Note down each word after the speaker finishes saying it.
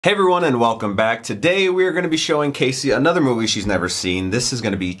Hey everyone and welcome back. Today we're going to be showing Kacee another movie she's never seen. This is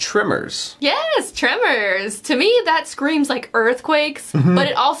going to be Tremors. Yes, Tremors. To me that screams like earthquakes, but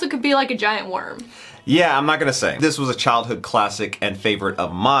it also could be like a giant worm. Yeah, I'm not going to say. This was a childhood classic and favorite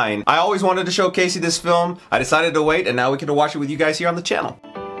of mine. I always wanted to show Kacee this film. I decided to wait and now we get to watch it with you guys here on the channel.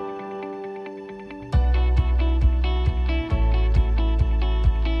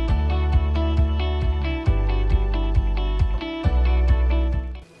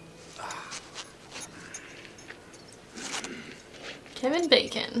 Kevin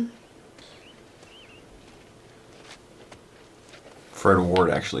Bacon. Fred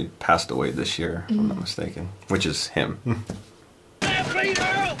Ward actually passed away this year, if I'm not mistaken. Which is him.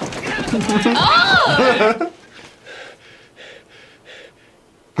 Oh!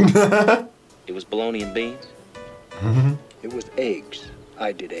 It was bologna and beans? It was eggs.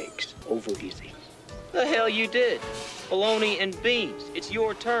 I did eggs. Over easy. The hell you did? Bologna and beans. It's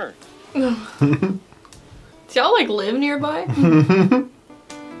your turn. Do y'all like live nearby?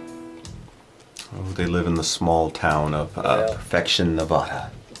 Oh, they live in the small town of Perfection, Nevada.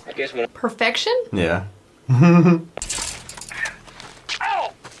 I guess when Perfection? Yeah. Oh!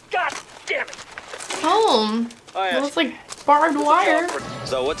 God damn it! Home. Oh, yeah. Well, it's like barbed wire.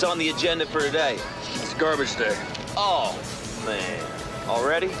 So what's on the agenda for today? It's garbage day. Oh, man.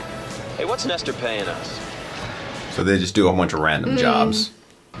 Already? Hey, what's Nestor paying us? So they just do a bunch of random jobs.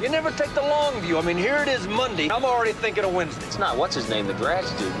 You never take the long view. I mean, here it is Monday. I'm already thinking of Wednesday. It's not what's his name, the grad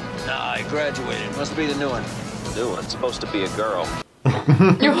student. Nah, I graduated. Must be the new one. New one. It's supposed to be a girl.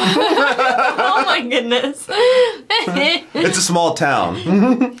 Oh my goodness. It's a small town. Legs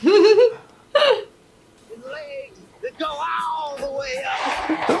that go all the way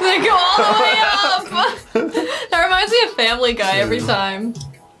up. They go all the way up. That reminds me of Family Guy every time.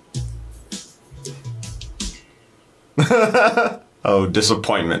 Oh,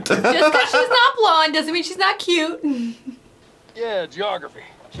 disappointment. Just because she's not blonde doesn't mean she's not cute. Yeah, geography.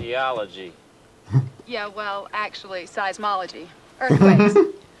 Geology. Yeah, well, actually, seismology. Earthquakes.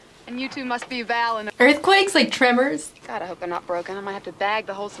 And you two must be Val and... Earthquakes like Tremors. God, I hope they're not broken. I might have to bag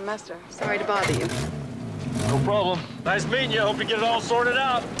the whole semester. Sorry to bother you. No problem. Nice meeting you. Hope you get it all sorted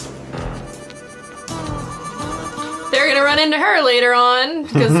out. They're gonna run into her later on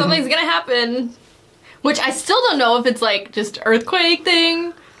because something's gonna happen. Which I still don't know if it's like just earthquake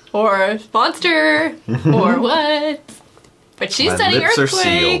thing or monster or what. But she's My studying lips are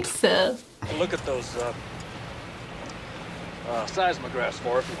sealed. earthquakes. Well, look at those seismographs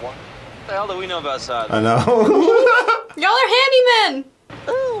for if you want. What the hell do we know about science? I know. Y'all are handymen.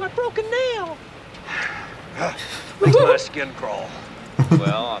 Oh, I broke a nail. Makes my skin crawl.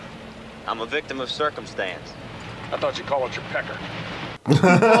 Well, I'm a victim of circumstance. I thought you'd call it your pecker.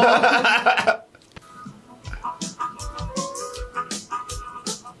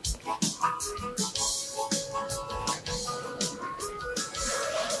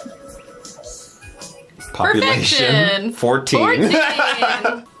 Population 14.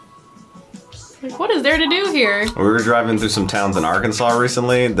 Like, what is there to do here? We were driving through some towns in Arkansas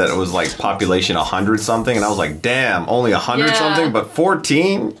recently that it was like population 100 something, and I was like, damn, only 100 Yeah. something, but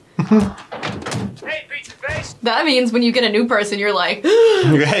 14? Hey, pizza face! That means when you get a new person, you're like,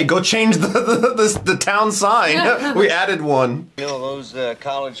 Hey, go change the town sign. We added one. You know those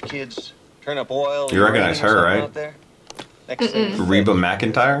college kids turn up oil? You recognize her, right? Out there? Next thing you Reba say,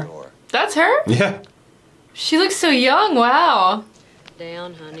 McEntire? that's her? Yeah. She looks so young, wow.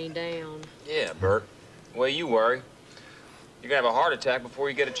 Down, honey, down. Yeah, Bert. The way you worry, you're gonna have a heart attack before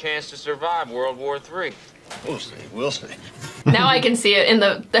you get a chance to survive World War III. We'll see. We'll see. Now I can see it in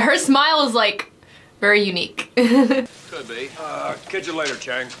her smile is like very unique. Could be. Catch you later,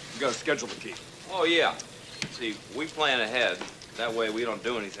 Chang. You got a schedule to keep. Oh, yeah. See, we plan ahead. That way we don't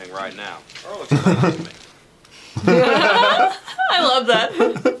do anything right now. Earl explains to me. I love that.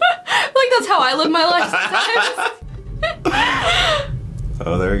 Like that's how I live my life sometimes.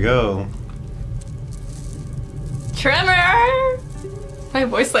 Oh, there you go. Tremor! My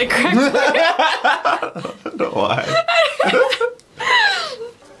voice like cracked. I don't know why.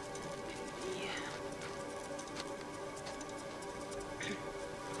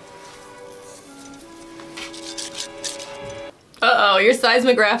 Uh-oh, your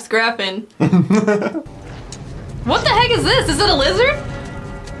seismograph's graphing. What the heck is this? Is it a lizard?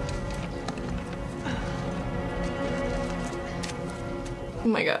 Oh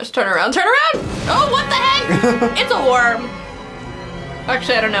my gosh, turn around, turn around! Oh, what the heck? It's a worm.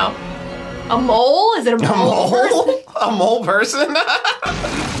 Actually, I don't know. A mole? Is it a mole? person? A mole person?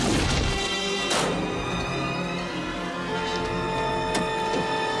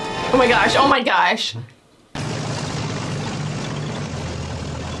 Oh my gosh, oh my gosh.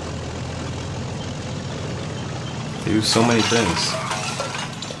 Do so many things.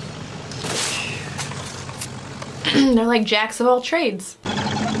 They're like jacks of all trades.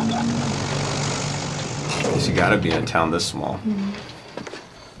 Guess you gotta be in a town this small.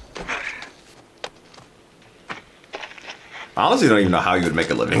 I honestly don't even know how you would make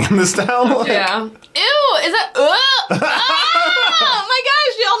a living in this town. Like, Yeah. Ew, is that... Oh my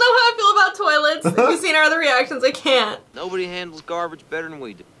gosh, y'all know how I feel about toilets. Have you seen our other reactions? I can't. Nobody handles garbage better than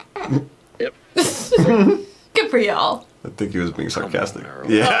we do. Good for y'all. I think he was being sarcastic.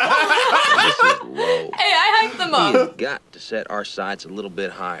 Earl. Yeah. This is low. Hey, I hyped them up. We've got to set our sights a little bit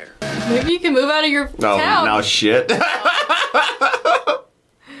higher. Maybe you can move out of your No, town. now shit. Alright,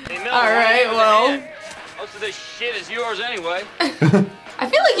 well. Most of this shit is yours anyway. I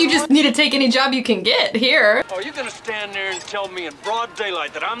feel like you just need to take any job you can get here. Oh, you're gonna stand there and tell me in broad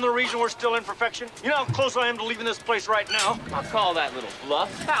daylight that I'm the reason we're still in perfection? You know how close I am to leaving this place right now? I'll call that little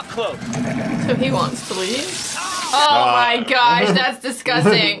bluff. How close? So he wants to leave? Oh my gosh, that's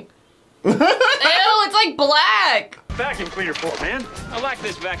disgusting. Ew, it's like black. Vacuum cleaner for it, man. I like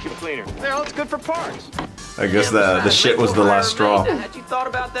this vacuum cleaner. Well, it's good for parts. I guess the shit was the last straw. Had you thought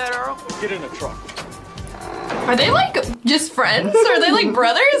about that, Earl? Get in the truck. Are they like just friends? Are they like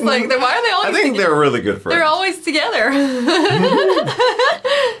brothers? Like, then why are they always I think they're really good friends. They're always together.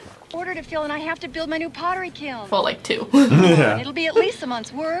 Order to fill and I have to build my new pottery kiln. Well, like two. Yeah. It'll be at least a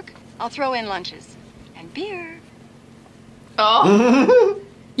month's work. I'll throw in lunches. And beer. Oh.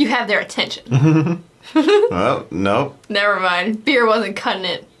 You have their attention. Well, no. Never mind. Beer wasn't cutting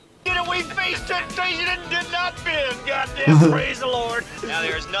it. We faced temptation and did not bend. Goddamn, praise the Lord. Now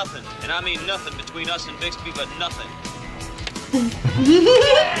there is nothing, and I mean nothing, between us and Bixby, but nothing.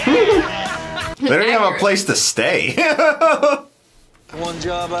 They don't even have a place to stay. One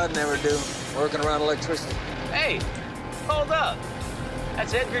job I'd never do, working around electricity. Hey, hold up.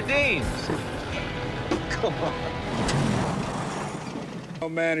 That's Edgar Dean. Come on. Oh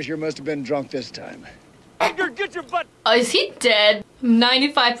man, I sure must have been drunk this time. Edgar, get your butt. Is he dead? I'm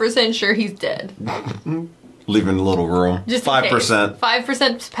 95% sure he's dead. Leaving a little room. Just 5%.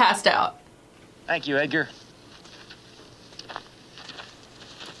 5% passed out. Thank you, Edgar.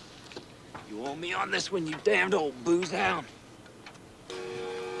 You want me on this one, you damned old booze hound?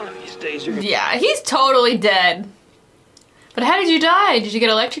 One of these days you're gonna... Yeah, he's totally dead. But how did you die? Did you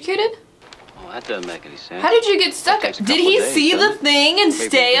get electrocuted? Oh, that doesn't make any sense. How did you get stuck? Takes a Did couple he days, see the doesn't it? thing and Maybe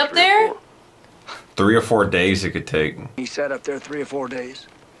stay even up 3 or there? 4. 3 or 4 days it could take. He sat up there 3 or 4 days.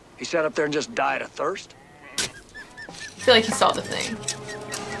 He sat up there and just died of thirst. I feel like he saw the thing.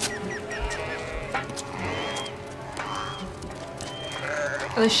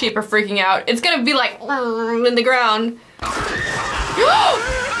 Oh, the sheep are freaking out. It's gonna be like in the ground.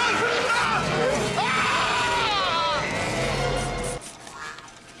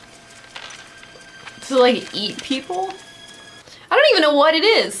 To like eat people? I don't even know what it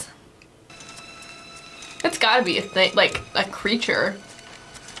is. It's gotta be a thing, like a creature.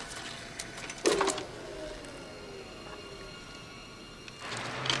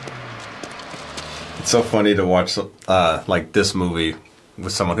 It's so funny to watch like this movie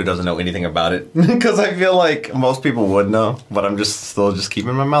with someone who doesn't know anything about it. Because I feel like most people would know, but I'm still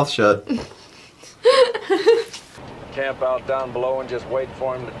keeping my mouth shut. Camp out down below and just wait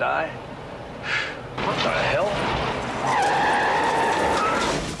for him to die? What the hell?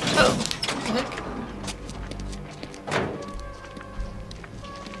 Oh.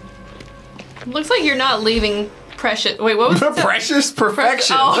 Looks like you're not leaving precious. Wait, what was that? Precious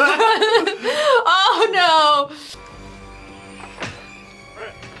perfection. Oh. Oh no.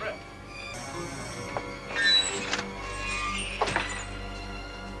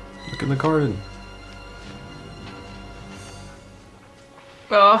 Look in the garden.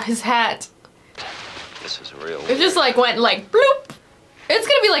 Oh, his hat. This is real. It just like went like bloop. It's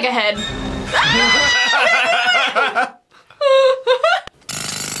gonna be like a head.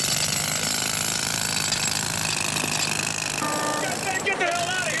 Get the hell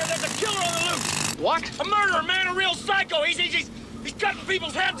out of here! There's a killer on the loose! What? A murderer, man, a real psycho! He's cutting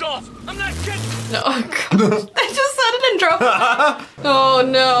people's heads off! I'm not kidding! No, oh, gosh. I just said it and drove off. Oh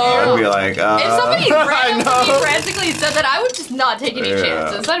no. I'd be like, If somebody I know. frantically said that, I would just not take any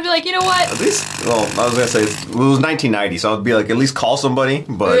chances. I'd be like, you know what? At least, well, I was gonna say it was 1990, so I'd be like, at least call somebody.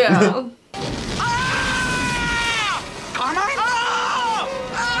 But Yeah.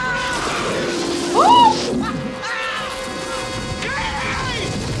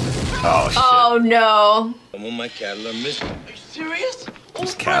 oh shit, Oh no. I'm on my cattle are missing. Are you serious?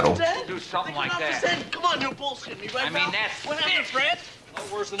 it's cattle. Do something like that. Come on, you're bullshitting me right I mean, now. that's What happened, Fred? Oh,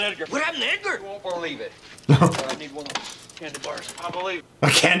 worse than Edgar. What happened to Edgar? You won't believe it. I need one of those candy bars. I believe. A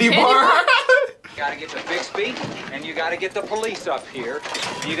candy Candy bar? gotta get to Bixby, and you gotta get the police up here,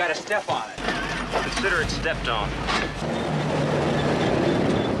 and you gotta step on it. Consider it stepped on.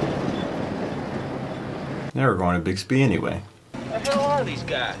 They were going to Bixby anyway. What the hell are these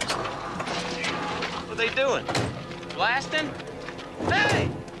guys? What are they doing? Blasting? Hey!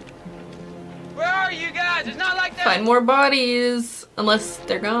 Where are you guys? It's not like that. Find more bodies, unless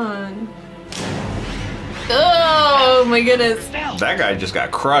they're gone. Oh my goodness. That guy just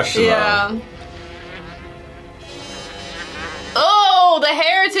got crushed. Yeah. Though. Oh, the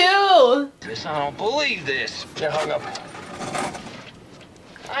hair too. I don't believe this. They're hung up.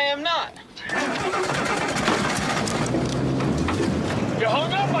 I am not. You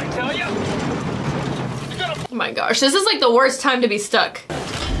hung up, I tell you. Oh my gosh, this is like the worst time to be stuck.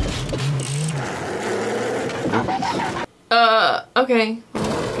 Okay.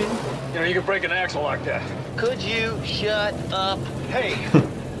 You know, you can break an axle like that. Could you shut up? Hey,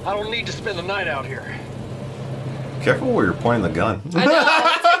 I don't need to spend the night out here. Careful where you're pointing the gun. I know.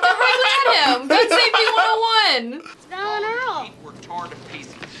 It's like directly at him. Good safety 101. Val and Earl. We're torn to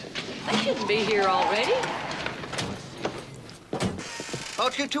pieces. They shouldn't be here already.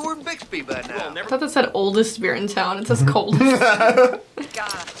 Thought you two were in Bixby by now. I thought that said oldest beer in town. It says coldest. God.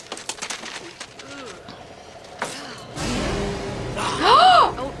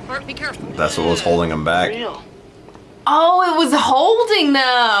 Oh, Bert, be careful. That's what was holding him back. Oh, it was holding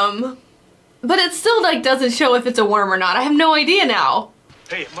them. But it still like doesn't show if it's a worm or not. I have no idea now.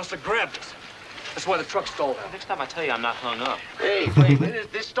 Hey, it must have grabbed us. That's why the truck stalled out. Next time I tell you I'm not hung up. Hey, wait a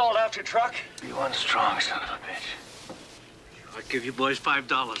minute. This stalled out your truck? You unstrong son of a bitch. I'll give you boys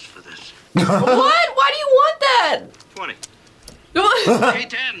 $5 for this. What? Why do you want that? 20.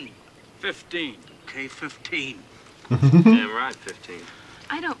 K10. 15. K15. Damn right, 15.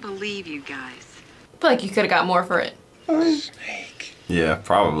 I don't believe you guys. I feel like you could have got more for it. Snake. Yeah,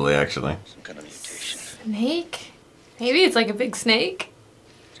 probably actually. Some kind of mutation. Snake? Maybe it's like a big snake.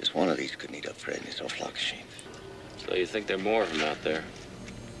 Just one of these could need up Fred and his whole flock of sheep. So you think there are more of them out there?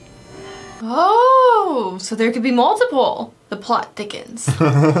 Oh, so there could be multiple. The plot thickens. But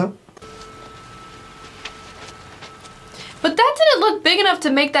that didn't look big enough to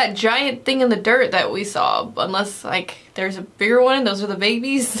make that giant thing in the dirt that we saw. Unless, like, there's a bigger one and those are the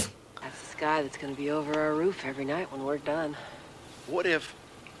babies. That's the sky that's gonna be over our roof every night when we're done. What if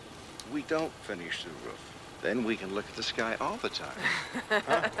we don't finish the roof? Then we can look at the sky all the time.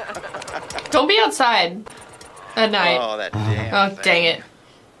 Don't be outside at night. Oh, that damn Oh, thing. dang it.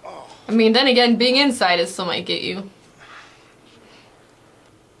 I mean, then again, being inside it still might get you.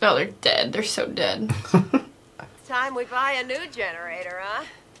 Oh, they're dead. They're so dead. It's time we buy a new generator, huh?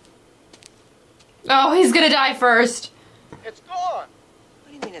 Oh, he's gonna die first. It's gone. What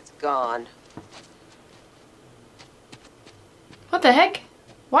do you mean it's gone? What the heck?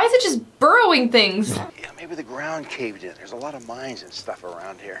 Why is it just burrowing things? Yeah, maybe the ground caved in. There's a lot of mines and stuff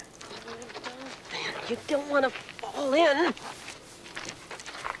around here. You don't want to fall in.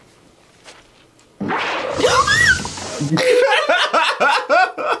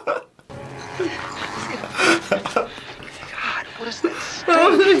 God, what is this?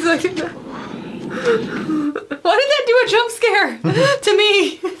 Oh, exactly. Why did that do a jump scare to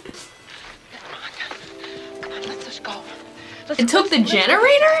me? Come on, let's just go. It took the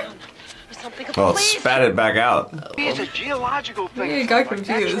generator? Well, it spat it back out. It's a geological thing. Yeah, I got Like confused.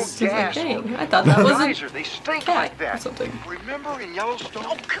 natural He's like, gas. dang, I thought that was a Geyser, they stink cat like that. or something. Remember in Yellowstone?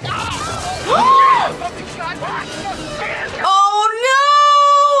 Oh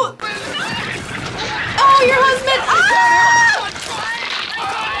no! Oh, your husband! Ah!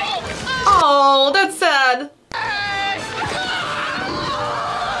 Oh, that's sad.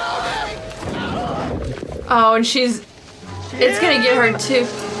 Oh, and she's... It's gonna get her too.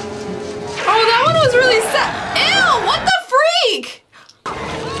 Oh, that one was really sad. Ew, what the freak?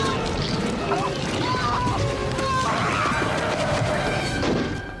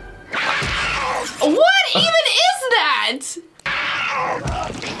 What even is that?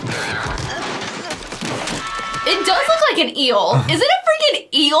 It does look like an eel. Is it a freaking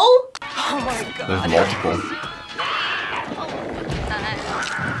eel? Oh my god. There's multiple.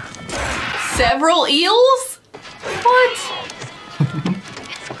 Several eels? What?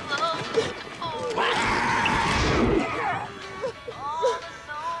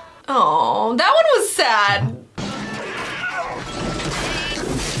 Oh, that one was sad.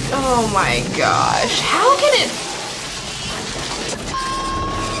 Oh my gosh. How can it...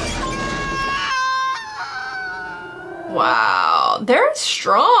 Wow. They're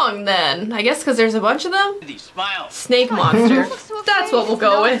strong then. I guess because there's a bunch of them. Snake monster. That's what we'll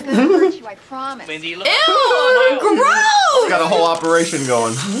go with. I promise. Ew! Gross! Got a whole operation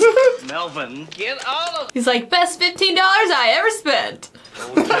going. Melvin, get out of... He's like, best $15 I ever spent.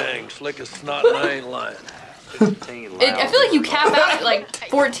 Oh, dang, slick as snot and I ain't lying. 15 loud. I feel like you cap out at like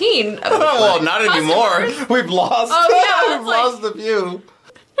 14. Well, not anymore. We've lost. Oh, yeah, We've lost the view.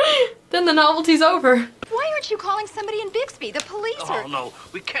 Then the novelty's over. Why aren't you calling somebody in Bixby? The police are... Oh, no,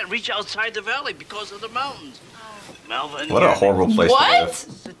 we can't reach outside the valley because of the mountains. Melvin. What a horrible place What? to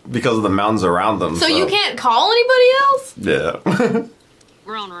live. Because of the mountains around them. So you can't call anybody else? Yeah.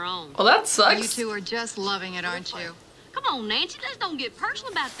 We're on our own. Well, that sucks. You two are just loving it, aren't you? Come on, Nancy, let's don't get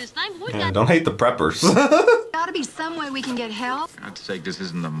personal about this thing. We Yeah, got... don't hate the preppers. Gotta be some way we can get help. God's sake, this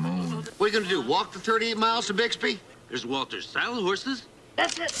isn't the moon. What are you gonna do, walk the 38 miles to Bixby? There's Walter's saddle horses.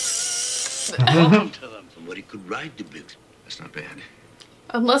 That's it. Welcome to them. Somebody could ride to Bixby. That's not bad.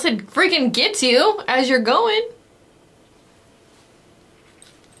 Unless it freaking gets you as you're going.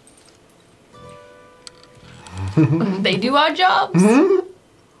 They do odd jobs.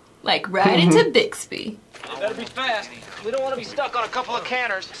 Like ride into Bixby. Better be fast. We don't want to be stuck on a couple of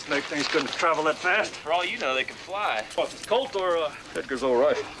canners. Snake things couldn't travel that fast. For all you know, they can fly. What, this Colt or Edgar's all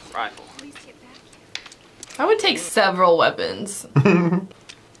right? Rifle. I would take several weapons.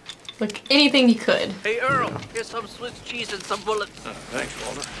 Like anything you could. Hey, Earl, here's some Swiss cheese and some bullets. Thanks,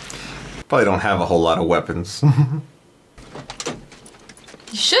 Walter. Probably don't have a whole lot of weapons.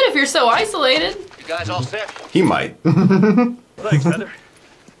 You should if you're so isolated. You guys all set? He might. Thanks, Heather.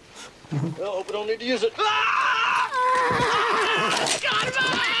 Well, hope we don't need to use it. Oh.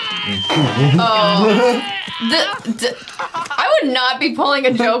 I would not be pulling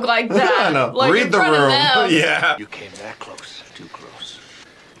a joke like that. I know. Like Read in the front room. Of them. Yeah. You came that close. Too close.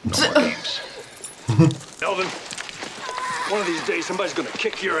 No more games. Melvin, one of these days somebody's gonna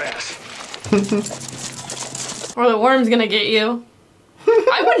kick your ass. Or the worm's gonna get you.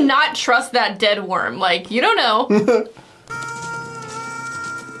 I would not trust that dead worm. Like, you don't know.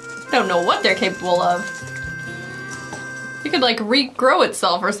 Don't know what they're capable of. It could like regrow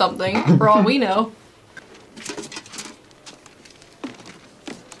itself or something, for all we know.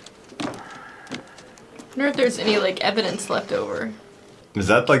 Wonder if there's any like evidence left over. Is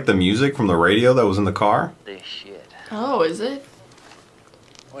that like the music from the radio that was in the car? This shit. Oh, is it?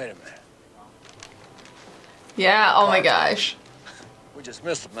 Wait a minute. Yeah, oh my gosh. We just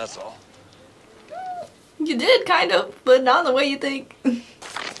missed them, that's all. You did, kind of, but not the way you think.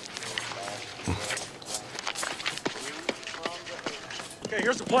 Okay,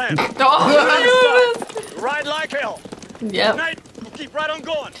 here's the plan. Oh, Ride like hell. Yep. Tonight, we'll keep right on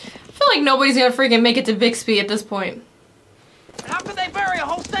going. I feel like nobody's gonna freaking make it to Bixby at this point. How could they bury a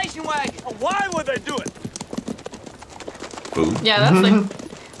whole station wagon? Why would they do it? Food. Yeah, that's like...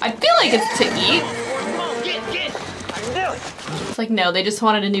 I feel like it's to eat. Come on, get. I can do it. It's like, no, they just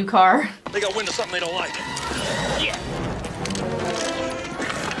wanted a new car. They got wind of something they don't like. Yeah.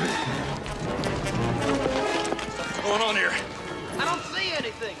 What's going on here? I don't see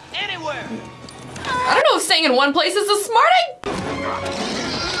anything. Anywhere. I don't know if staying in one place is a smart idea.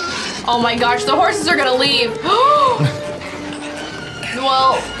 Oh my gosh, the horses are gonna leave.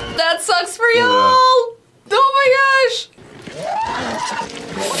 Well, that sucks for y'all. Oh my gosh.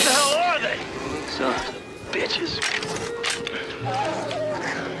 What the hell are they? Sons of bitches.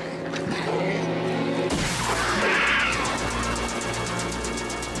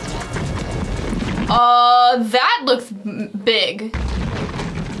 That looks big.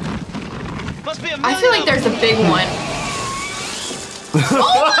 Must be a I feel like there's a big one.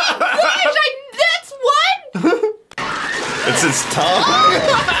 Oh my gosh, that's what? It's its tongue.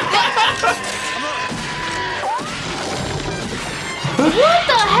 What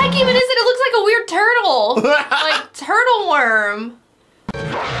the heck even is it? It looks like a weird turtle. Like turtle worm.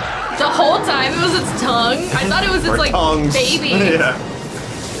 The whole time it was its tongue. I thought it was its like tongues. baby. Yeah.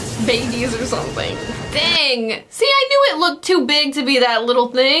 Babies or something. Dang. See, I knew it looked too big to be that little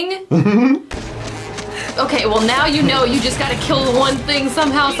thing. Okay, well now you know you just gotta kill the one thing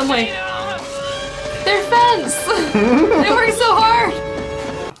somehow, someway. Their fence. They worked so hard.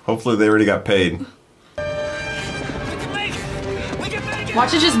 Hopefully they already got paid.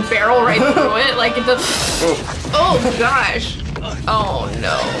 Watch it just barrel right through it, like it does. Oh gosh. Oh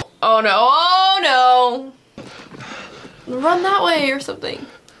no. Oh no. Oh no. Run that way or something.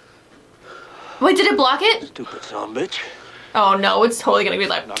 Wait, did it block it? Stupid son bitch. Oh no, it's totally gonna be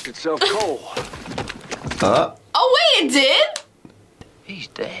like. Knocked itself cold. Oh wait, it did? He's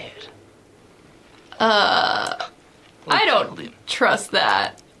dead. I don't trust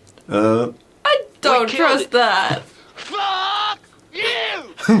that. Uh. I don't trust that. Fuck you!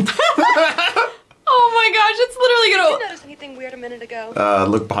 Oh my gosh, it's literally Did you gonna. notice anything weird a minute ago?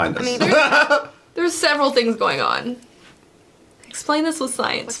 Look behind us. I mean, There's several things going on. Explain this with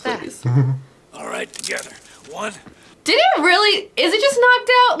science, please. All right, together. 1. Did it really? Is it just knocked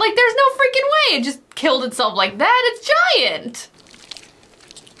out? Like, there's no freaking way it just killed itself like that. It's giant.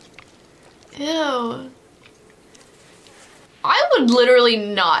 Ew. I would literally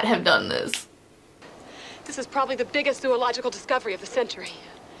not have done this. This is probably the biggest zoological discovery of the century.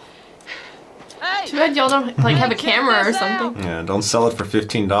 Hey! Too bad y'all don't like have a camera or something. Yeah, don't sell it for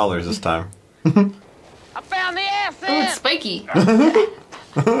 $15 this time. I found the asset. Oh, it's spiky.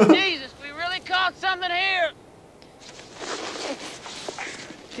 Jesus, we really caught something here.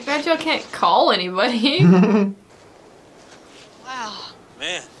 Too bad y'all can't call anybody. Wow.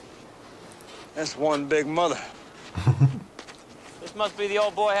 Man, that's one big mother. This must be the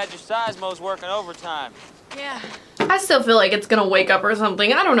old boy had your seismos working overtime. Yeah. I still feel like it's gonna wake up or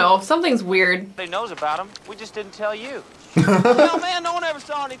something. I don't know. Something's weird. He knows about him. We just didn't tell you. No, man, no one ever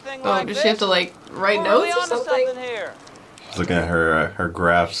saw anything like does this. she have to like write We're notes really or onto something? here. Just looking at her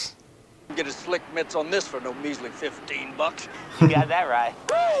graphs. Get a slick mitts on this for no measly $15. You got that right.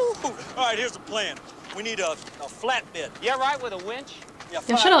 Woo! All right, here's the plan. We need a flatbed. Yeah, right, with a winch. Yeah,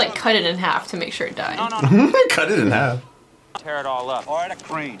 Y'all should have like cut it in half to make sure it died. No. Cut it in half. Tear it all up. All right, a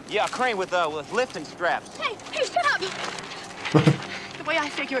crane. Yeah, a crane with lifting straps. Hey, shut up! The way I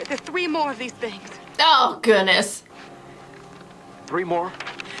figure it, there's 3 more of these things. Oh goodness. 3 more?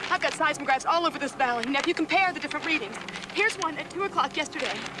 I've got seismographs all over this valley. Now, if you compare the different readings, here's one at 2 o'clock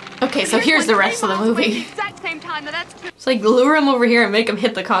yesterday. Okay, so here's the rest of the movie. The exact same time. Now that's 2. It's like lure him over here and make him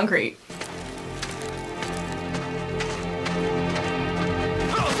hit the concrete.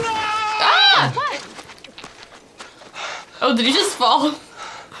 Ah! What? Oh, did he just fall?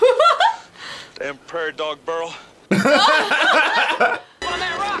 Damn prairie dog burrow. On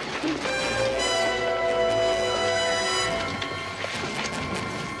that rock.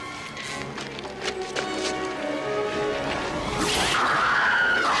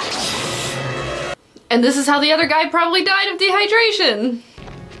 And this is how the other guy probably died of dehydration.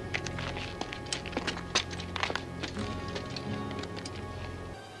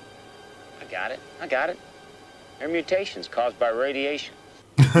 I got it. They're mutations caused by radiation.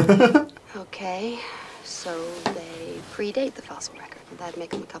 Okay, so they predate the fossil record. That'd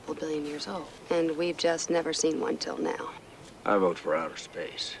make them a couple of billion years old. And we've just never seen one till now. I vote for outer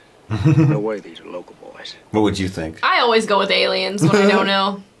space. No way these are local boys. What would you think? I always go with aliens when I don't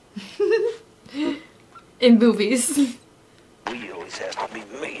know. In movies. We always have to be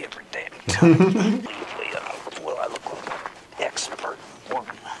me every damn time. Well, I look like an expert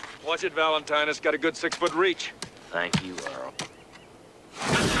woman. Watch it, Valentine. It's got a good 6-foot reach. Thank you, Earl.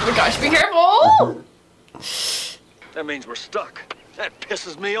 Oh my gosh, be careful! That means we're stuck. That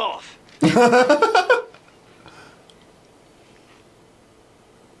pisses me off.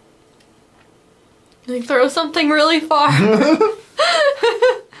 Like throw something really far. Well,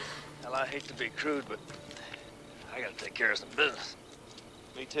 I hate to be crude, but I gotta take care of some business.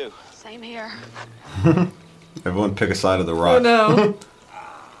 Me too. Same here. Everyone pick a side of the rock. Oh no.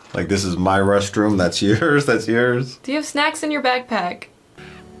 Like, this is my restroom, that's yours, that's yours. Do you have snacks in your backpack?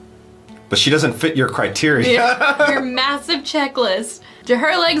 But she doesn't fit your criteria. Yeah, your massive checklist. Do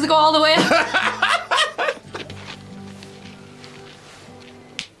her legs go all the way up?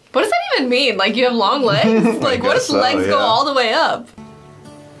 What does that even mean? Like, you have long legs? Like, what if so, legs go yeah. all the way up?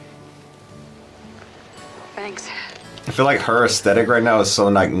 Thanks. I feel like her aesthetic right now is so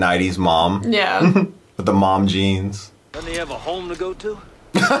like 90s mom. Yeah. With the mom jeans. Doesn't he have a home to go to?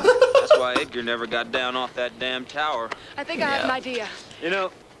 That's why Edgar never got down off that damn tower. I think I have an idea. You know,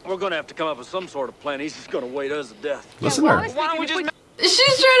 we're gonna have to come up with some sort of plan. He's just gonna wait us to death. Listen to her. Why don't we just...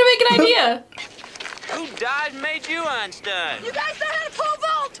 She's trying to make an idea. Who died and made you Einstein? You guys know how to pole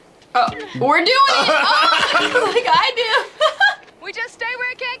vault! Oh, we're doing it! Oh, like I do. We just stay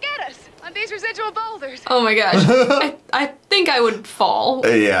where it can't get us, on these residual boulders. Oh my gosh. I think I would fall.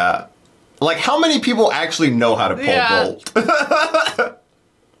 Yeah. Like, how many people actually know how to pole vault?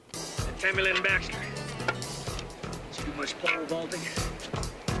 Tammy Lynn Baxter. Too much pole vaulting.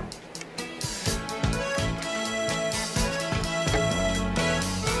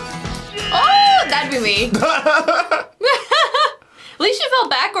 Oh, that'd be me. At least you fell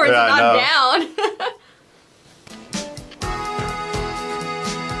backwards Yeah, and not down.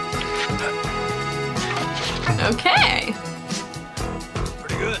 Okay.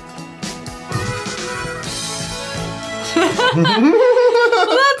 Pretty good.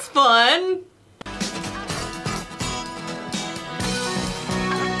 Well, that's fun.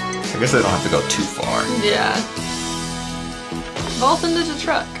 I guess they don't have to go too far. Yeah. Vault into the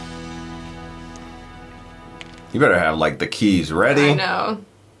truck. You better have, like, the keys ready. I know.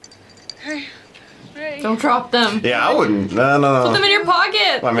 Hey, ready way. Don't drop them. Yeah, I wouldn't. No. Put them in your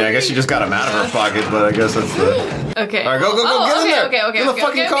pocket. Well, I mean, I guess she just got them out of her pocket, but I guess that's the... Okay. All right, go, get in there. Okay. In the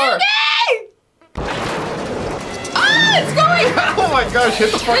fucking car. Okay. Ah, it's going. Oh my gosh,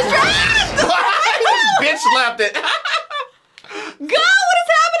 hit the fucking... Bitch slapped it. Go! What is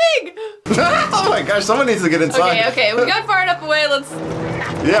happening? Oh my gosh, someone needs to get inside. Okay. We got far enough away. Let's...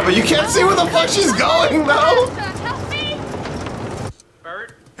 Yeah, but you can't see where the fuck she's going, though. Help me!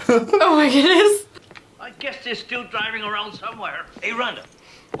 Bert? Oh my goodness. I guess they're still driving around somewhere. Hey, Rhonda,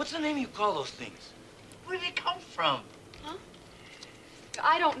 what's the name you call those things? Where did they come from? Huh?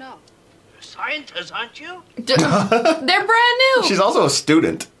 I don't know. You're scientists, aren't you? They're brand new. She's also a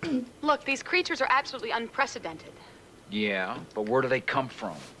student. Look, these creatures are absolutely unprecedented. Yeah, but where do they come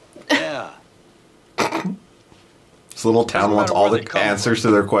from? Yeah. This little town wants all the answers to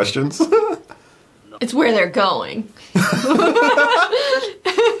their questions. It's where they're going.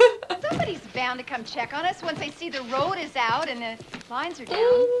 Somebody's bound to come check on us once they see the road is out and the lines are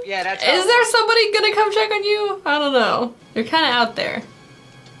down. Yeah, that's... Is there somebody gonna come check on you? I don't know. You're kind of out there.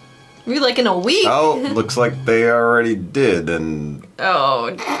 Maybe like in a week. Oh, looks like they already did, and...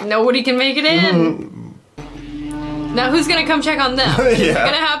 Oh, nobody can make it in? Now who's gonna come check on them? Is it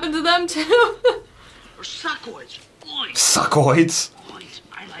gonna happen to them too? Or suckoids. Suckoids?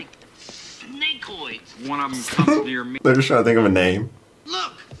 I like snakeoids. One of them comes near me. They're just trying to think of a name.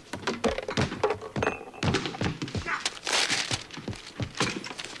 Look.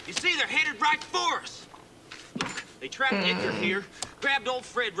 You see, they're headed right for us. Look, they trapped Edgar here, grabbed old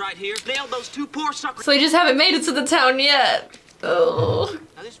Fred right here, nailed those two poor suckers. So they just haven't made it to the town yet. Oh.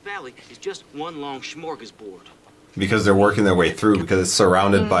 Now this valley is just one long smorgasbord. Because they're working their way through, because it's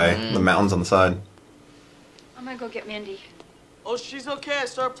surrounded by the mountains on the side. I'm gonna go get Mindy. Oh, she's okay. I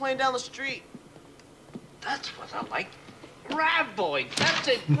started playing down the street. That's what I like. Graboid. That's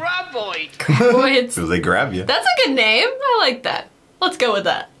it, graboid. Graboids. Because they grab you. That's a good name. I like that. Let's go with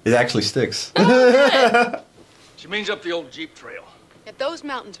that. It actually sticks. She means up the old Jeep trail. If those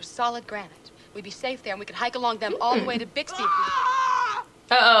mountains are solid granite, we'd be safe there and we could hike along them all the way to Bixby.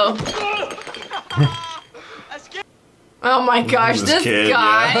 Uh-oh. Oh my gosh, this kid,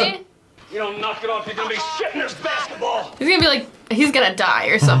 guy. yeah. You don't knock it off, you're gonna be shitting this basketball. He's gonna be like, he's gonna die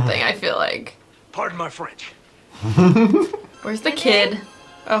or something, I feel like. Pardon my French. Where's the kid?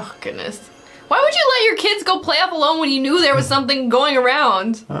 Oh, goodness. Why would you let your kids go play off alone when you knew there was something going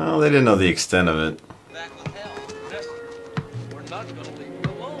around? Oh, they didn't know the extent of it.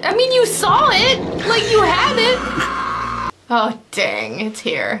 I mean, you saw it. Like, you had it. Oh, dang. It's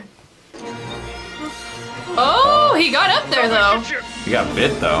here. Oh, he got up there, though. You got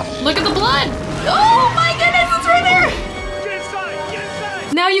bit, though. Look at the blood. Oh, my goodness. It's right there. Get inside, get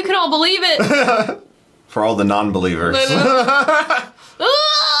inside. Now you can all believe it. For all the non-believers. Oh!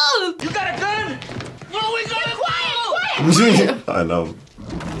 You got a gun? No, he's on Quiet. I know.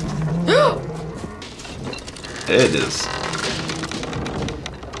 It is.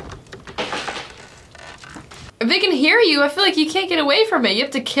 If they can hear you, I feel like you can't get away from it. You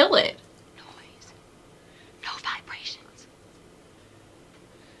have to kill it. No vibrations.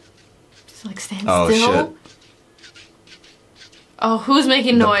 Just like stand Oh, still. shit. Oh, who's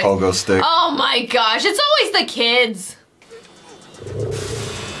making The noise? pogo stick. Oh my gosh, it's always the kids.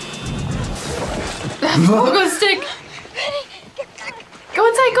 Pogo stick. Go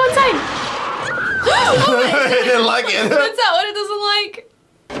inside, go inside. I didn't like it. That's not what it doesn't like.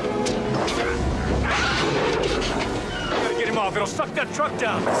 Gotta get him off, it'll suck that truck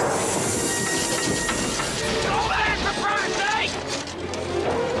down.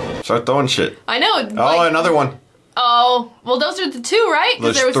 Start throwing shit. I know. Oh, like, another one. oh, well, those are the two, right?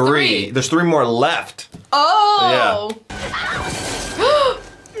 Because there was three. There's three more left. Oh.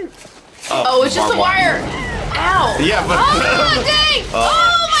 Oh, it's just a wire. Ow. Yeah, but... Oh, dang.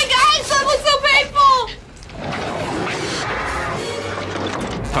 Oh, my gosh, that looks so painful.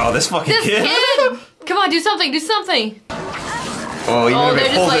 Oh, this fucking This kid. Come on, do something, do something. Oh, even if they're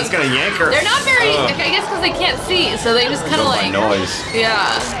it pulls, just it's gonna yank her. They're not very, I guess because they can't see, so they just kind of like... noise.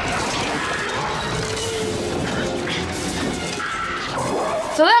 Yeah.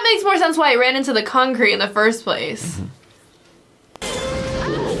 So that makes more sense why he ran into the concrete in the first place.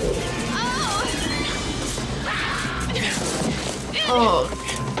 Oh.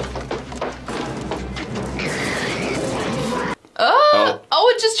 Oh,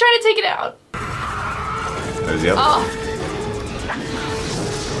 it's just trying to take it out. There's the other. Oh.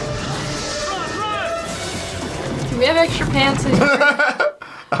 Do we have extra pants in here?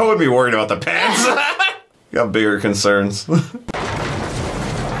 I wouldn't be worried about the pants. Got bigger concerns.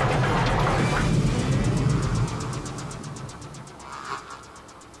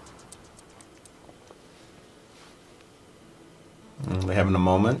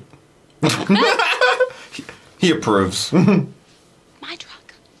 moment. He approves. My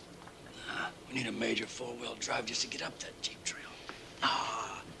truck. We need a major four-wheel drive just to get up that Jeep trail.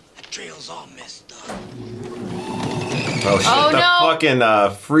 Ah, that trail's all messed up. Oh shit, Oh, the no. fucking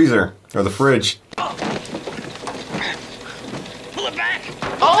freezer. Or the fridge. Pull it back!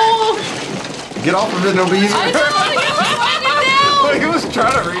 Oh! Get off of it, it'll be easier. I know! He was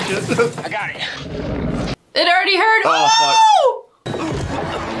trying to reach it. I got it. It already hurt. Oh,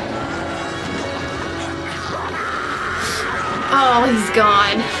 Oh, he's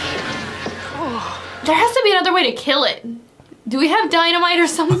gone. There has to be another way to kill it. Do we have dynamite or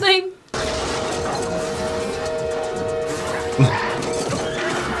something?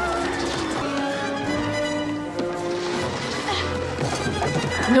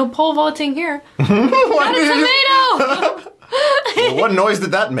 No pole vaulting here. Not a tomato! Well, what noise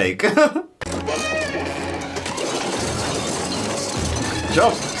did that make? Jump.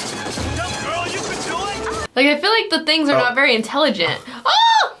 Like, I feel like the things are not very intelligent.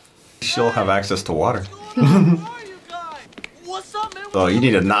 Oh! She'll have access to water. Oh, you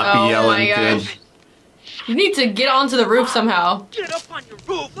need to not be yelling, my kid. gosh. You need to get onto the roof somehow. Get up on your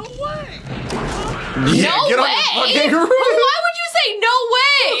roof. No way. Yeah, No get way! on the fucking roof. Why would you say no way?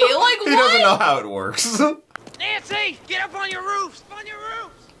 Like, He what? doesn't know how it works. Nancy, get up on your roofs. On your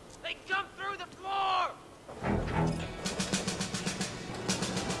roofs. They come through the floor.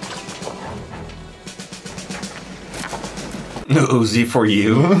 Uzi for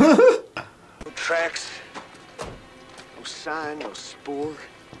you. No tracks, no sign, no spoor.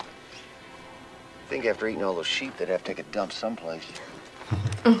 I think after eating all those sheep, they'd have to take a dump someplace.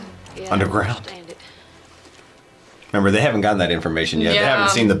 Yeah, Underground. I understand it. Remember, they haven't gotten that information yet. They Yeah. haven't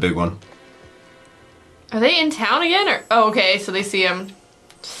seen the big one. Are they in town again? Or oh, okay, so they see him.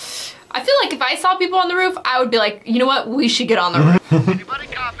 I feel like if I saw people on the roof, I would be like, you know what? We should get on the roof. Anybody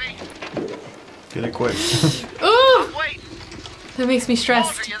copy? Get it quick. Ooh, Wait. that makes me Walter,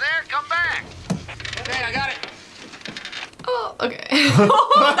 stressed. you there? Come back. Okay, I got it. Oh, okay.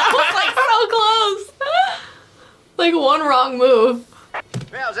 That was like so close. Like one wrong move.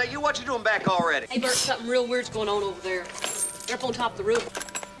 Now, is that you? What you doing back already? Hey, Bert, something real weird's going on over there. They're up on top of the roof.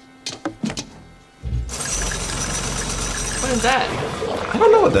 What is that? I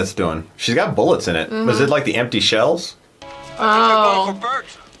don't know what that's doing. She's got bullets in it. Was it like the empty shells? Oh.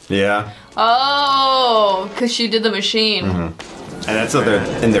 Yeah. Oh, because she did the machine. And that's so they're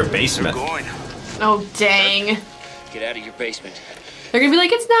in their basement. Oh, dang. Get out of your basement. They're gonna be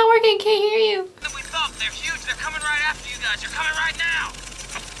like, it's not working, can't hear you. We thought they're huge. They're coming right after you guys. They're coming right now.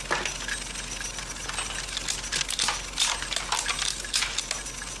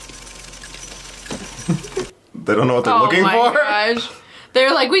 They don't know what they're looking my for. Gosh.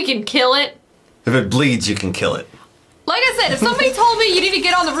 They're like, we can kill it. If it bleeds, you can kill it. Like I said, if somebody told me you need to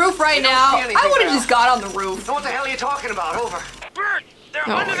get on the roof right now, I would have just got on the roof. What the hell are you talking about? Over. Bert, they're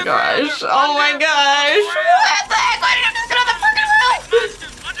Oh under my the gosh. ground. Oh my gosh. What the heck? Why did I just get on the fucking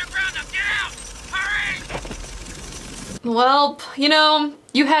roof? Underground, now get out. Hurry. Well, you know,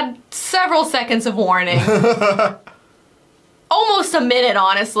 you had several seconds of warning. Almost a minute,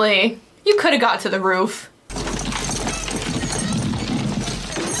 honestly. You could have got to the roof.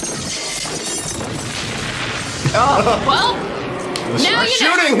 Oh, well, now you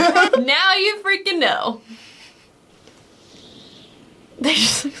know. Now you freaking know. They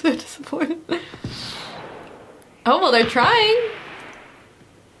just look so disappointed. Oh, well, they're trying.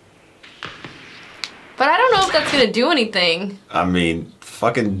 But I don't know if that's gonna do anything. I mean,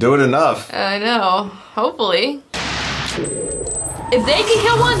 fucking do it enough. I know. Hopefully. If they can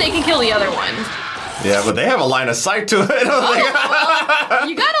kill one, they can kill the other one. Yeah, but they have a line of sight to it. Well,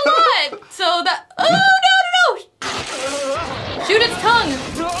 you got a lot. So that. Oh, no, no, no! Shoot its tongue.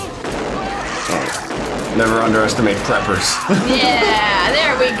 Never underestimate preppers. Yeah,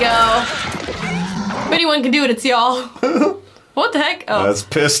 there we go. If anyone can do it, it's y'all. What the heck? Oh. That's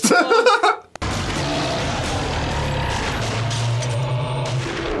pissed.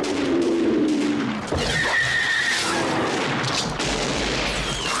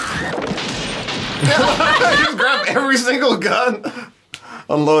 Just grab every single gun.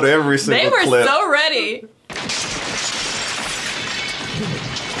 Unload every single They were clip. so ready.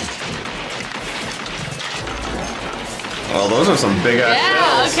 Oh, those are some big ass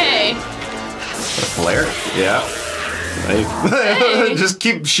Yeah, shells. okay. A flare? Yeah. Hey. Just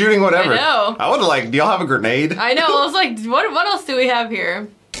keep shooting whatever. I know. I would like, do y'all have a grenade? I know, I was like, what else do we have here?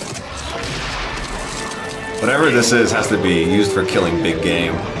 Whatever this is has to be used for killing big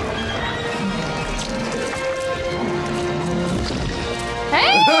game.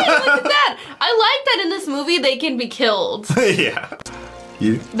 Hey, look at that! I like that in this movie they can be killed. Yeah.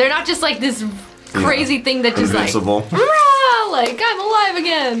 They're not just like this crazy thing that just Invincible. like I'm alive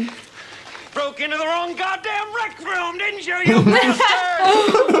again. Broke into the wrong goddamn rec room, didn't you, you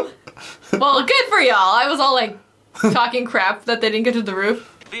bastard? Well, good for y'all. I was all like talking crap that they didn't get to the roof.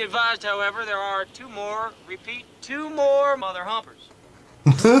 Be advised, however, there are two more mother humpers.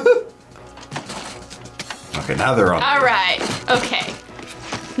 Okay, now they're on. All right. Okay.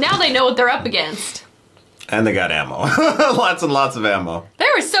 Now they know what they're up against. And they got ammo. Lots and lots of ammo. They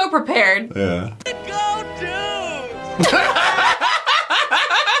were so prepared. Yeah. Go, dude!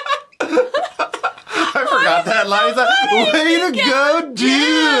 I forgot that line. He's like, way to go,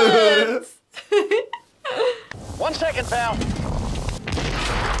 dudes! 1 second, pal.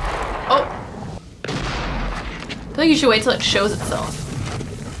 Oh. I feel like you should wait till it shows itself.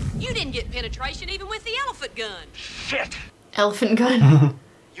 You didn't get penetration even with the elephant gun. Shit! Elephant gun.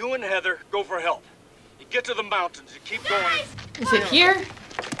 You and Heather go for help. You get to the mountains. You keep going. Is it here?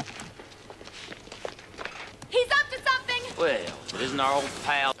 He's up to something. Well, it isn't our old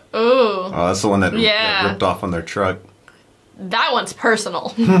pal. Ooh. Oh, that's the one that Yeah. ripped off on their truck. That one's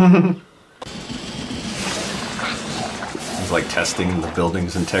personal. It's like testing the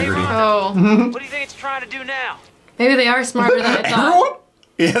building's integrity. Oh. What do you think it's trying to do now? Maybe they are smarter than I thought. Everyone?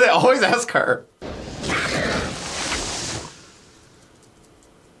 Yeah, they always ask her.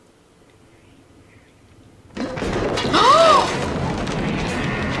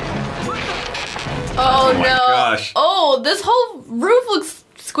 Oh, no. Gosh. Oh, this whole roof looks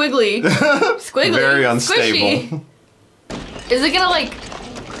squiggly. Squiggly. Very unstable. Squishy. Is it gonna like...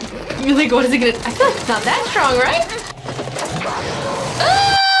 You think, what is it gonna... I feel like it's not that strong, right?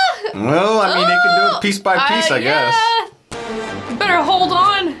 Well, I mean, they can do it piece by piece, I guess. You better hold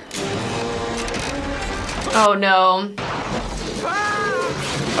on. Oh, no.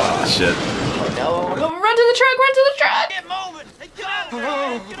 Oh, shit. No. Run to the truck, run to the truck. Get moving. Hey, get out of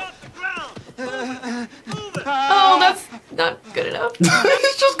there. Get off the ground. Move it. Oh, that's not good enough.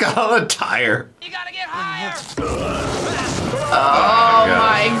 He's just got on a tire. You gotta get higher. Oh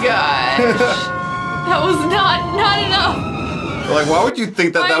my gosh. That was not enough. Like, why would you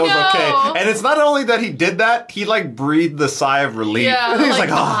think that I that was know. okay? And it's not only that he did that, he like breathed the sigh of relief. Yeah, He's like,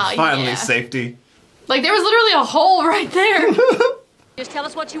 like, oh, finally yeah. safety. Like there was literally a hole right there. Just tell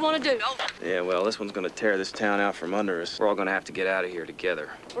us what you want to do. Yeah, well, this one's gonna tear this town out from under us. We're all gonna have to get out of here together.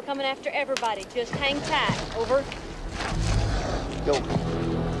 We're coming after everybody. Just hang tight. Over. Go.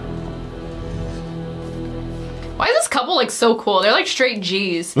 Why is this couple like so cool? They're like straight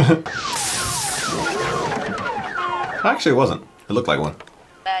G's. Actually, it wasn't. It looked like one.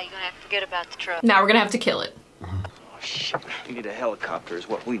 You're gonna have to forget about the truck. Now we're gonna have to kill it. Oh, shit. We need a helicopter is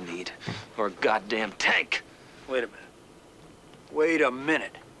what we need. Or a goddamn tank. Wait a minute. Wait a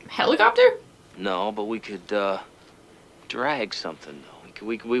minute. Helicopter? No, but we could, drag something.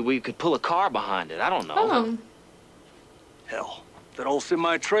 We could pull a car behind it. I don't know. Oh. Hell, that old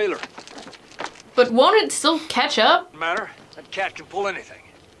semi-trailer. But won't it still catch up? Matter? That cat can pull anything.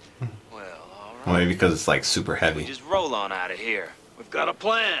 Well, all right. Well, maybe because it's like super We heavy. just roll on out of here. We've got a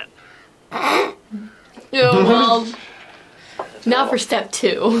plan. Oh, well. Now for step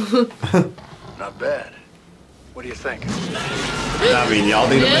 2. Not bad. What do you think? I mean, y'all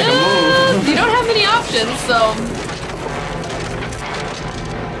need to make a move. You don't have many options, so...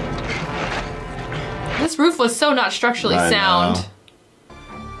 This roof was so not structurally I sound. know.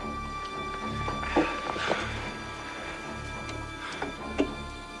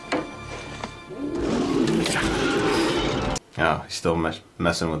 Oh, he's still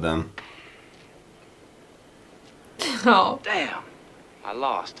messing with them. Oh. Damn. I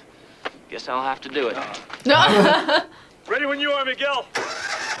lost. Guess I'll have to do it. No. Ready when you are, Miguel.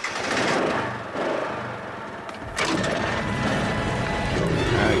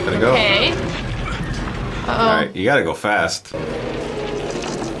 Alright, gotta go. Okay. Alright, you gotta go fast.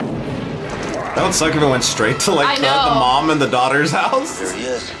 That would suck if it went straight to like the mom and the daughter's house. There he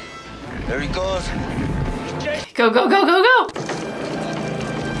is. There he goes. Go, go, go, go, go!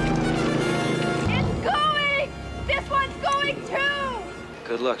 It's going! This one's going too!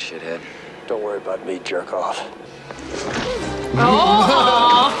 Good luck, shithead. Don't worry about me, jerk off.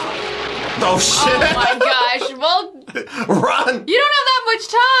 Oh! Oh shit! Oh my gosh! Well, run! You don't have that much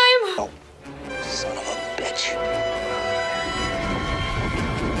time. Oh, son of a bitch!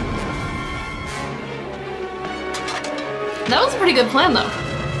 That was a pretty good plan, though.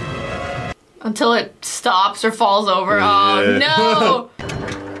 Until it stops or falls over. Oh no!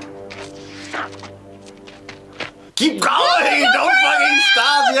 Keep going! Don't fucking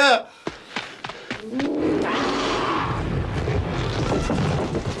stop! Yeah.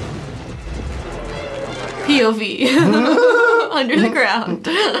 POV. Under the ground.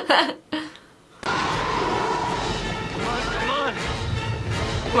 Oh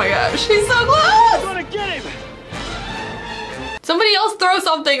my gosh, he's so close! I'm gonna get him! Somebody else throw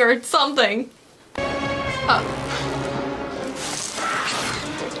something or something.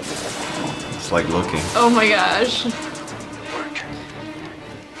 It's like looking. Oh my gosh.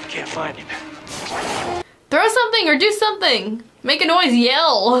 Can't find him. Throw something or do something. Make a noise,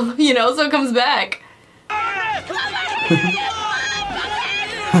 yell, you know, so it comes back. Not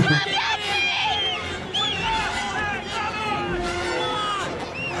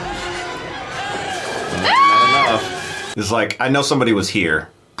enough. It's like, I know somebody was here.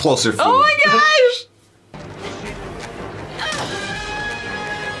 Closer food. Oh my gosh!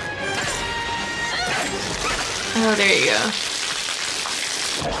 Oh, there you go.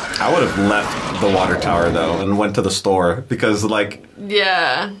 I would have left the water tower though and went to the store because like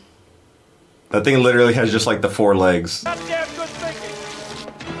Yeah. that thing literally has just like the 4 legs. Goddamn good thinking.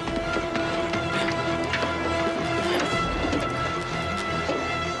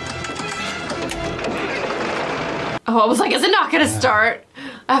 Oh, I was like, is it not gonna start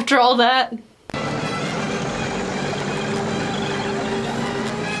after all that?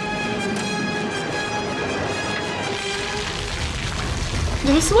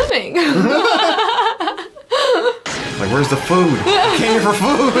 They're swimming. Like, where's the food? I came here for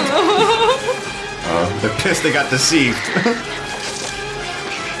food. They're pissed they got deceived.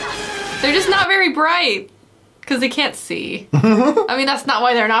 They're just not very bright because they can't see. I mean, that's not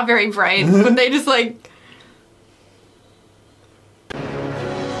why they're not very bright, but they just like.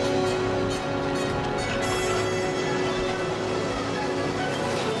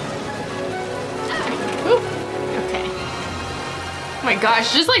 Okay. Oh my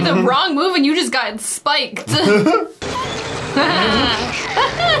gosh, just like the wrong move and you just got spiked.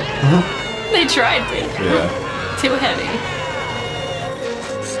 They tried to. Yeah. Too heavy.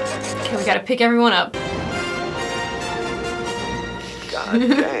 Okay, we gotta pick everyone up. God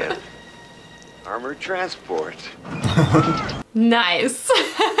damn. Armored transport. Nice.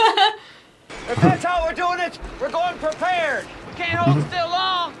 If that's how we're doing it, we're going prepared. We can't hold still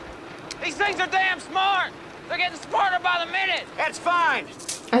long. These things are damn smart. They're getting smarter by the minute. That's fine.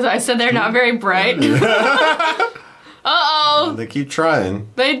 As I said, they're not very bright. Uh-oh. They keep trying.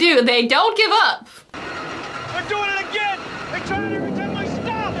 They do. They don't give up. They're doing it again. They try it every time I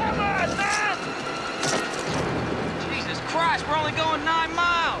stop. Come on, man. Jesus Christ, we're only going 9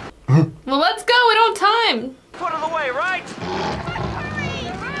 miles. Well, let's go. We don't have time. Put it away, right?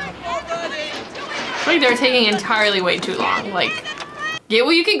 I think they're taking entirely way too long. Like, get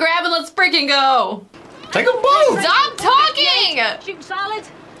what you can grab and let's freaking go. Take a boat. Stop talking. Shooting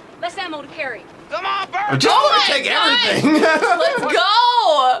solids? Less ammo to carry. Come on, Bert. I just want to take everything. Let's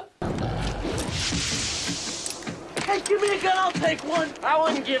go. Hey, give me a gun. I'll take one. I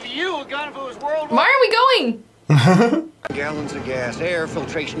wouldn't give you a gun if it was World War. Why are we going? Gallons of gas, air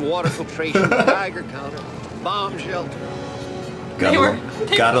filtration, water filtration, Geiger counter, bomb shelter.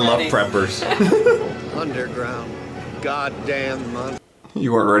 Gotta love preppers. Underground. Goddamn money.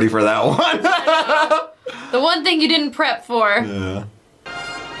 You weren't ready for that one. The one thing you didn't prep for. Yeah.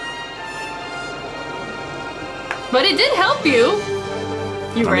 But it did help you.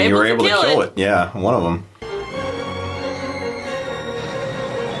 You were able to kill it. Yeah, one of them.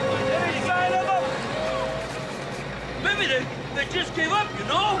 Maybe they just gave up, you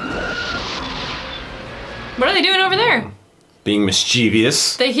know? What are they doing over there? Being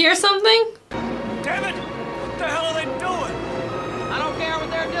mischievous. They hear something? Damn it! What the hell are they doing? I don't care what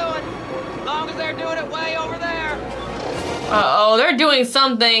they're doing. As long as they're doing it way over there. Uh-oh, they're doing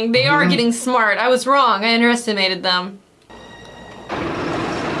something. They are getting smart. I was wrong. I underestimated them. Wait,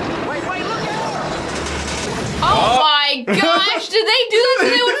 look out! Oh my gosh! Did they do this so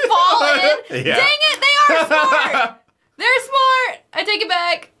they would fall in? Yeah. Dang it! They are smart! They're smart! I take it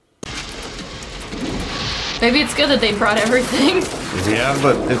back. Maybe it's good that they brought everything. Yeah,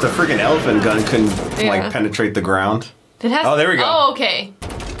 but if the freaking elephant gun couldn't like penetrate the ground. It has oh, there we go. Oh, okay.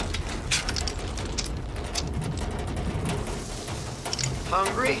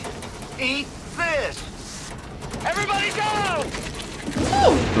 Hungry? Eat this! Everybody go!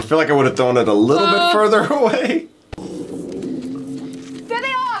 I feel like I would have thrown it a little bit further away. There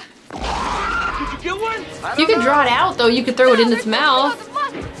they are! Did you get one? You could draw it out, though. You could throw it in its mouth.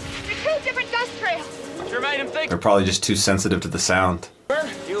 They're 2 different dust trails. Sure made him think. They're probably just too sensitive to the sound.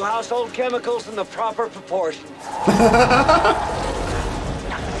 Few household chemicals in the proper proportion.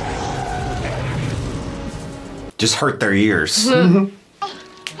 Just hurt their ears.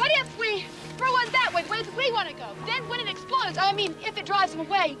 What if we throw one that way, we want to go? Then when it explodes, I mean, if it drives them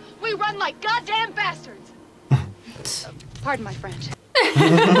away, we run like goddamn bastards. Pardon my French. There's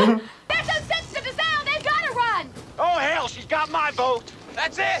no sense to the sound. They've got to run. Oh, hell, she's got my boat.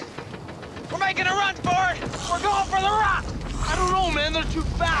 That's it. We're making a run for it. We're going for the rock. I don't know, man. They're too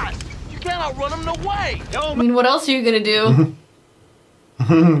fast. You can't outrun them, no way. I mean, what else are you gonna do?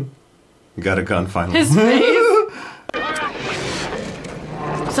 Got a gun finally. His face.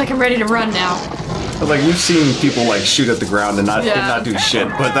 It's like I'm ready to run now. Like, we've seen people like shoot at the ground and not do shit,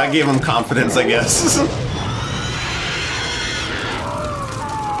 but that gave him confidence, I guess.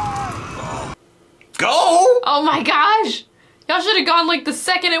 Go! Oh my gosh! Y'all should have gone like the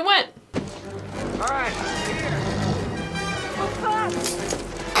second it went. All right.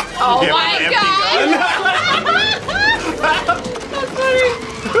 Oh Yeah, my empty god! That's funny.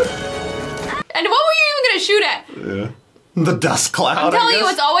 And what were you even gonna shoot at? Yeah. The dust cloud. I'm telling you,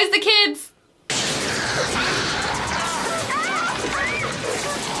 it's always the kids.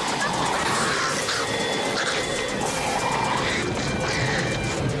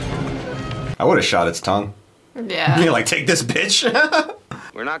 I would have shot its tongue. Yeah. You're like, take this, bitch.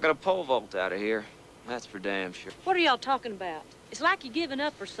 We're not gonna pole vault out of here. That's for damn sure. What are y'all talking about? It's like you're giving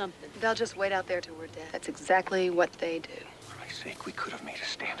up or something. They'll just wait out there till we're dead. That's exactly what they do. For Christ's sake, we could have made a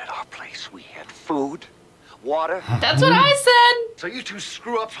stand at our place. We had food, water. That's what I said. So you two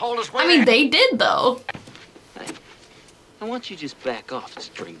screw-ups hauled us way I mean, they did, though. Hey, why don't you just back off,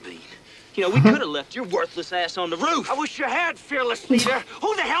 string bean? You know, we could have left your worthless ass on the roof. I wish you had, fearless leader.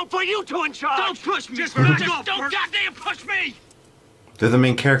 Who the hell put you two in charge? Don't push me. Just back off. Don't goddamn push me. They're the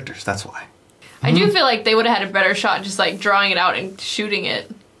main characters, that's why. I do feel like they would have had a better shot just like drawing it out and shooting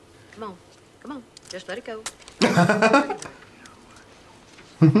it. Come on, just let it go. I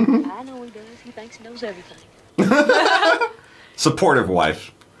know he does. He thinks he knows everything. Supportive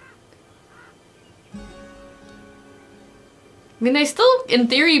wife. I mean, they still, in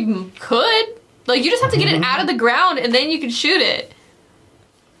theory, could. Like, you just have to get it out of the ground and then you can shoot it.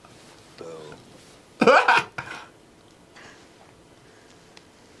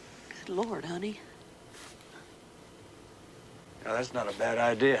 Good Lord, honey. Now, that's not a bad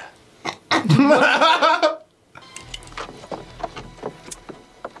idea.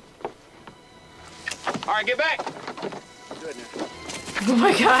 All right, get back. Oh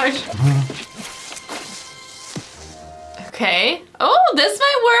my gosh. Okay. Oh, this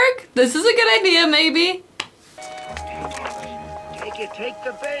might work. This is a good idea, maybe. Take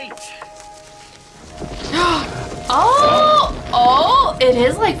the bait. Oh, it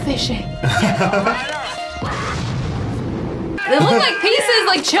is like fishing. They look like pieces,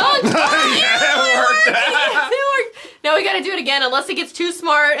 like chunks. Yeah, it worked. It worked. Now we gotta do it again, unless it gets too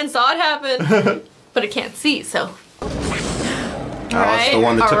smart and saw it happen. But it can't see, so. It's the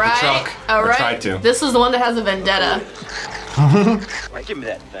one that took the truck. All Or right. tried to. This is the one that has a vendetta. All right, give me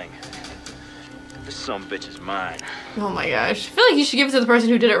that thing. This sumbitch is mine. Oh my gosh. I feel like you should give it to the person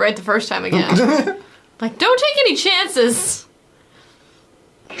who did it right the first time again. Like, don't take any chances.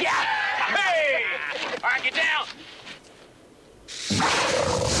 Yeah. Hey. All right, get down.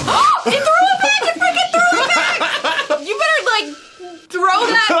 Oh, it threw it back! It freaking threw it back! You better, like, throw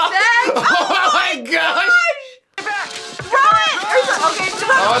that back. Oh my gosh! Throw it! Okay, throw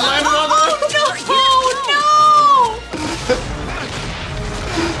it! Oh, it landed on Oh, no!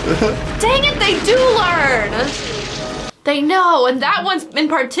 Dang it, they do learn! They know, and that one's in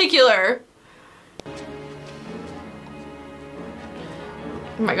particular.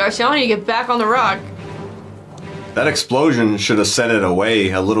 Oh my gosh, y'all need to get back on the rock. That explosion should have sent it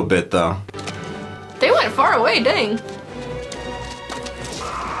away a little bit, though. They went far away, dang.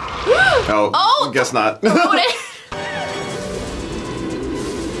 Oh, guess not. Literally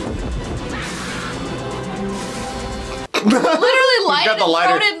light got it the and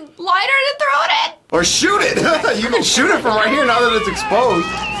lighter. throw it, lighter and throw it! Or shoot it! You can shoot it from right here now that it's exposed.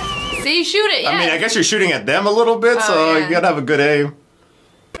 See, shoot it, yeah. I mean, I guess you're shooting at them a little bit, so yeah. you gotta have a good aim.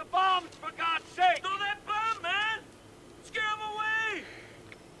 The bombs, for God's sake! Throw that bomb, man! Scare them away!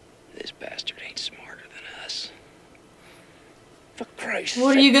 This bastard ain't smarter than us. For Christ's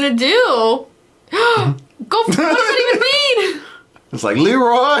What are you gonna do? Go for, what does that even mean? It's like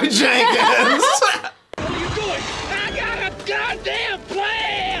Leroy Jenkins! What are you doing? I got a goddamn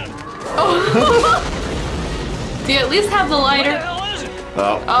plan! Oh. Do you at least have the lighter?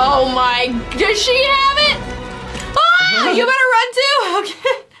 Oh. Oh my, does she have it? Ah, you better run too,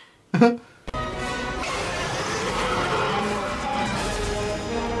 okay.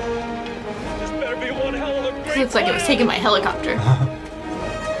 This better be one hell of a great Looks like it was taking my helicopter.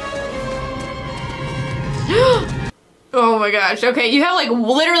 Oh my gosh, okay, you have like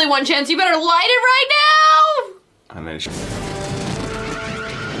literally one chance, you better light it right now! And then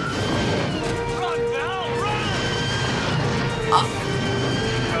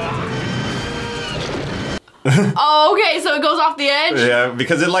Oh, okay, so it goes off the edge? Yeah,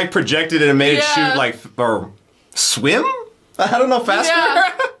 because it like projected and it made it shoot like, or swim? I don't know, faster?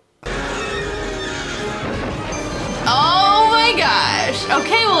 Yeah. Oh my gosh.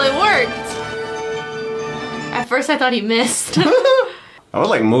 Okay, well it worked. At first I thought he missed. I would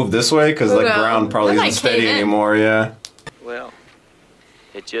like move this way because like ground probably That isn't might steady cave in. anymore, yeah. Well,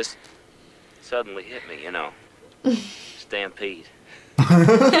 it just suddenly hit me, you know. Stampede.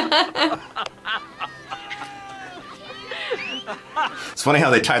 It's funny how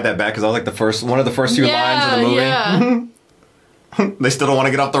they tied that back because I was like one of the first few lines of the movie. Yeah. They still don't want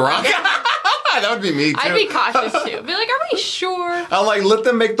to get off the rock. That would be me too. I'd be cautious too. Be like, are we sure? I'm like, let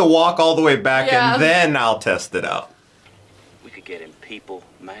them make the walk all the way back Yeah. and then I'll test it out. We could get in People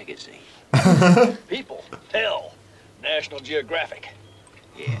magazine. People? Hell. National Geographic.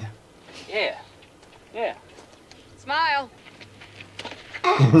 Yeah. Yeah. Yeah. Smile.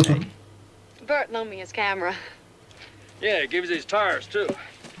 Bert loaned me his camera. Yeah, give us his tires, too.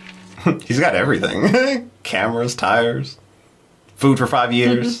 He's got everything. Cameras, tires, food for 5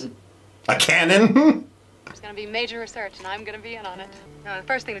 years, a cannon. There's gonna be major research, and I'm gonna be in on it. The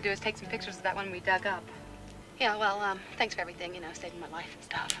first thing to do is take some pictures of that one we dug up. Yeah, well, thanks for everything, you know, saving my life and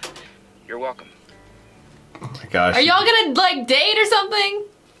stuff. You're welcome. Oh my gosh. Are y'all gonna like date or something?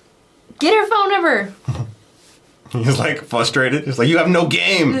 Get her phone number. He's like frustrated. He's like, you have no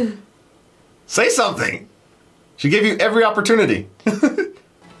game. Say something. She gave you every opportunity.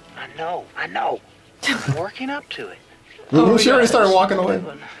 I know. I'm working up to it. She already started walking away.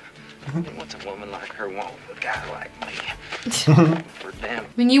 What's a woman like her want with a guy like me? For damn. I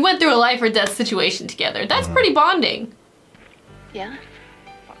mean, you went through a life or death situation together. That's pretty bonding. Yeah?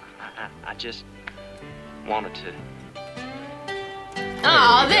 I just wanted to.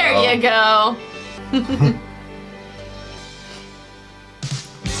 Oh, there you go.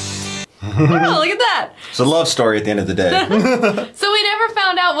 Oh, look at that. It's a love story at the end of the day. So we never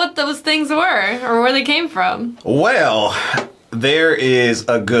found out what those things were or where they came from. Well, there is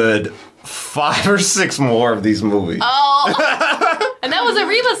a good 5 or 6 more of these movies. Oh. And that was a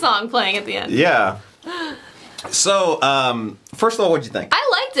Reba song playing at the end. Yeah. So, first of all, what'd you think? I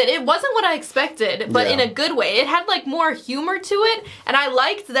liked it. It wasn't what I expected, but Yeah. in a good way. It had like more humor to it, and I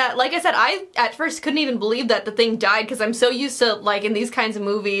liked that. Like I said, I at first couldn't even believe that the thing died because I'm so used to like in these kinds of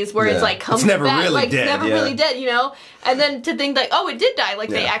movies where it's like comes It's never back, really like dead, it's never yeah. really dead, you know. And then to think like, oh, it did die. Like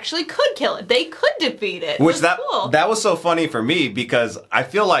they Yeah. actually could kill it. They could defeat it. Which It was that cool. that was so funny for me because I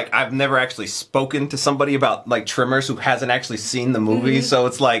feel like I've never actually spoken to somebody about like Tremors who hasn't actually seen the movie. Mm-hmm. So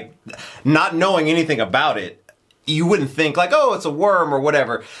it's like not knowing anything about it. You wouldn't think like, oh, it's a worm or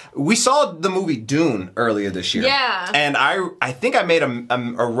whatever. We saw the movie Dune earlier this year. Yeah. And I think I made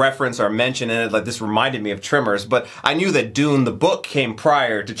a reference or a mention in it, like this reminded me of Tremors, but I knew that Dune, the book, came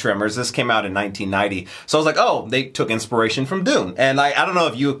prior to Tremors. This came out in 1990. So I was like, oh, they took inspiration from Dune. And I don't know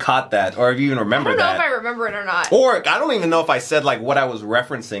if you caught that or if you even remember that. I don't know if I remember it or not. Or I don't even know if I said like what I was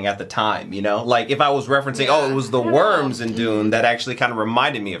referencing at the time, you know? Like if I was referencing, oh, it was the worms in Dune that actually kind of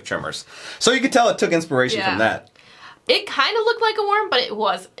reminded me of Tremors. So you could tell it took inspiration from that. It kind of looked like a worm, but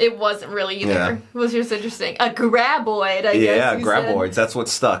it wasn't really either. Yeah. It was just interesting. A graboid, I guess. Yeah, you graboids. said. That's what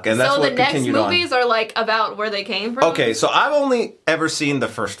stuck. And that's so what the next continued on. movies are like about where they came from? Okay, so I've only ever seen the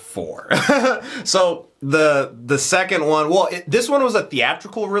first 4. So the second one, well, this one was a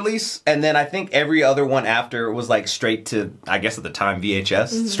theatrical release, and then I think every other one after was like straight to, I guess at the time,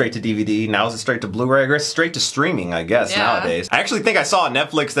 VHS, straight to DVD. Now is it straight to Blu-ray? I guess straight to streaming, I guess, nowadays. I actually think I saw on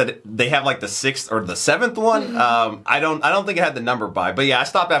Netflix that they have like the 6th or the 7th one. I don't think it had the number by, but yeah, I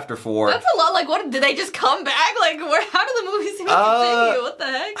stopped after 4. That's a lot. Like, what did they just come back? Like, how do the movies even continue? What the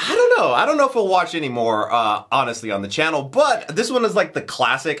heck? I don't know. I don't know if we'll watch any more, honestly, on the channel, but this one is like the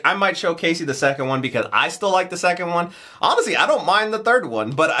classic. I might show Kacee the second one because I still like the second one. Honestly, I don't mind the third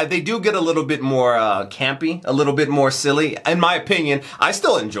one, but they do get a little bit more campy, a little bit more silly. In my opinion, I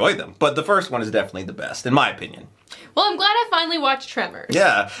still enjoy them, but the first one is definitely the best, in my opinion. Well, I'm glad I finally watched Tremors.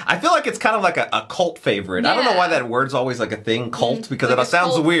 Yeah, I feel like it's kind of like a cult favorite. I don't know why that word's always like a thing, cult, because like it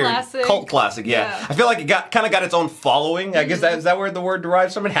sounds cult weird. classic. Cult classic, yeah. I feel like it kind of got its own following. I guess is that where the word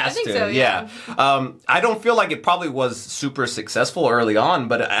derives from? It has think to. so, yeah. I don't feel like it probably was super successful early on,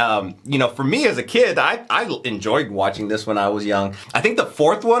 but you know, for me as a kid, I enjoyed watching this when I was young. I think the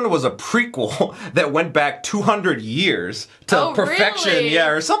 4th one was a prequel that went back 200 years to perfection, really? yeah,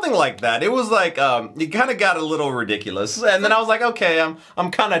 or something like that. It was like it kind of got a little ridiculous, and then I was like, okay,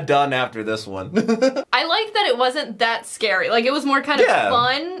 I'm kind of done after this one. I like that it wasn't that scary. Like, it was more kind of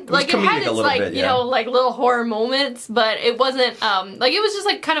fun. Like, it had its, like, you know, like little horror moments, but it wasn't, like, it was just,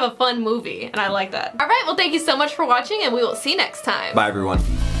 like, kind of a fun movie, and I like that. All right, well, thank you so much for watching, and we will see you next time. Bye, everyone.